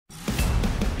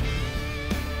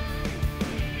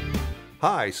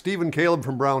Hi, Steve and Caleb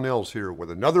from Brownells here with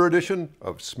another edition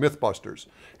of Smith Busters.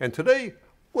 And today,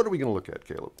 what are we going to look at,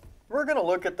 Caleb? We're going to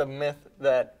look at the myth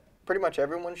that pretty much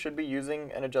everyone should be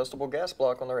using an adjustable gas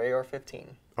block on their AR-15.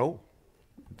 Oh,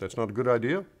 that's not a good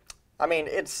idea? I mean,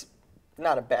 it's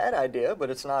not a bad idea,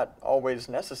 but it's not always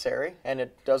necessary, and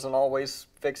it doesn't always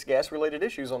fix gas-related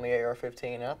issues on the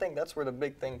AR-15, and I think that's where the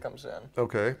big thing comes in.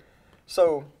 Okay.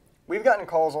 So, we've gotten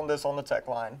calls on this on the tech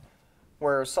line,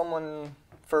 where someone,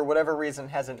 for whatever reason,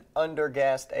 has an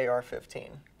under-gassed AR-15.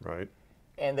 Right.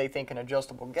 And they think an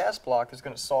adjustable gas block is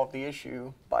going to solve the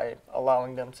issue by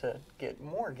allowing them to get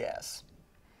more gas.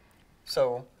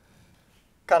 So,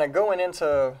 kind of going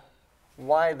into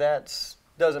why that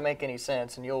doesn't make any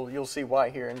sense, and you'll see why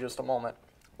here in just a moment.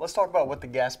 Let's talk about what the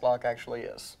gas block actually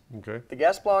is. Okay. The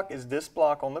gas block is this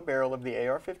block on the barrel of the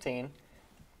AR-15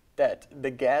 that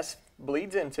the gas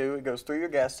bleeds into. It goes through your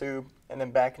gas tube and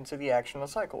then back into the action to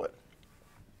cycle it.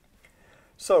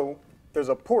 So there's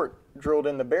a port drilled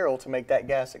in the barrel to make that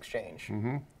gas exchange.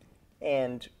 Mm-hmm.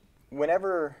 And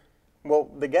whenever, well,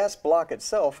 the gas block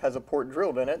itself has a port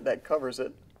drilled in it that covers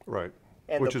it. Right.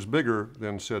 And which is bigger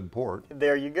than said port.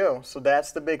 There you go. So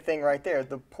that's the big thing right there.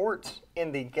 The port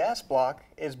in the gas block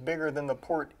is bigger than the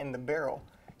port in the barrel.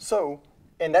 So,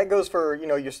 and that goes for, you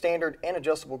know, your standard and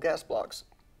adjustable gas blocks.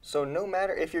 So no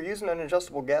matter if you're using an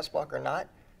adjustable gas block or not,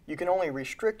 you can only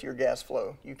restrict your gas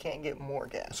flow. You can't get more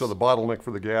gas. So the bottleneck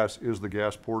for the gas is the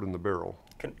gas port in the barrel.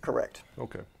 Correct.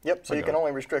 Okay. Yep, so you can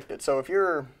only restrict it. So if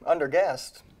you're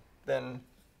under-gassed, then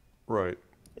right.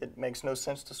 It makes no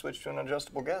sense to switch to an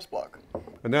adjustable gas block.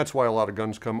 And that's why a lot of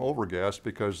guns come over-gassed,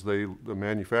 because the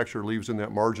manufacturer leaves in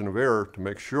that margin of error to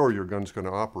make sure your gun's going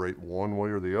to operate one way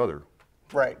or the other.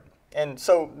 Right. And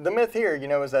so the myth here, you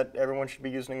know, is that everyone should be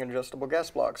using an adjustable gas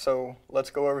block. So let's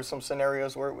go over some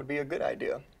scenarios where it would be a good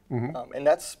idea. Mm-hmm. And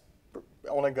that's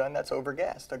on a gun that's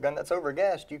over-gassed. A gun that's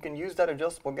over-gassed, you can use that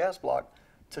adjustable gas block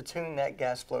to tune that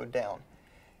gas flow down.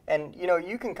 And, you know,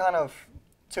 you can kind of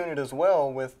tune it as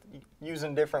well with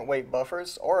using different weight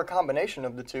buffers or a combination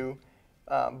of the two.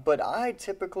 But I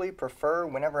typically prefer,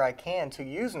 whenever I can, to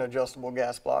use an adjustable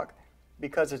gas block,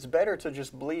 because it's better to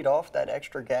just bleed off that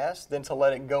extra gas than to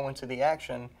let it go into the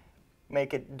action,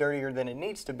 make it dirtier than it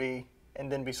needs to be,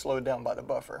 and then be slowed down by the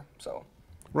buffer. So.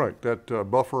 Right, that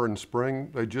buffer and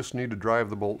spring, they just need to drive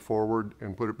the bolt forward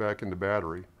and put it back in the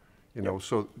battery. You know,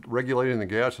 so regulating the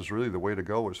gas is really the way to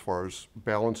go as far as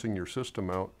balancing your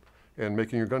system out and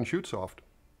making your gun shoot soft.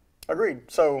 Agreed.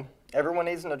 So everyone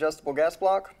needs an adjustable gas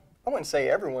block? I wouldn't say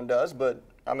everyone does, but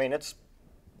I mean, it's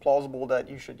plausible that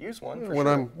you should use one. For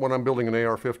sure. When I'm building an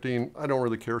AR-15, I don't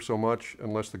really care so much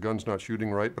unless the gun's not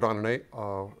shooting right. But on an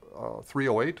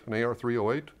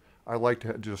AR-308, I like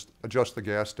to just adjust the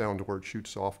gas down to where it shoots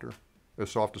softer,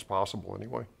 as soft as possible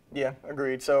anyway. Yeah,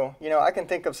 agreed. So, you know, I can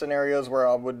think of scenarios where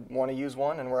I would want to use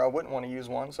one and where I wouldn't want to use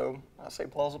one, so I say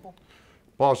plausible.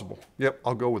 Plausible. Yep,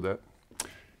 I'll go with that.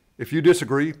 If you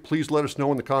disagree, please let us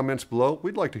know in the comments below.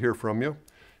 We'd like to hear from you.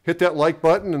 Hit that like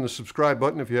button and the subscribe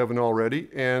button if you haven't already,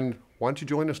 and why don't you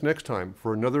join us next time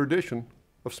for another edition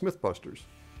of Smith Busters.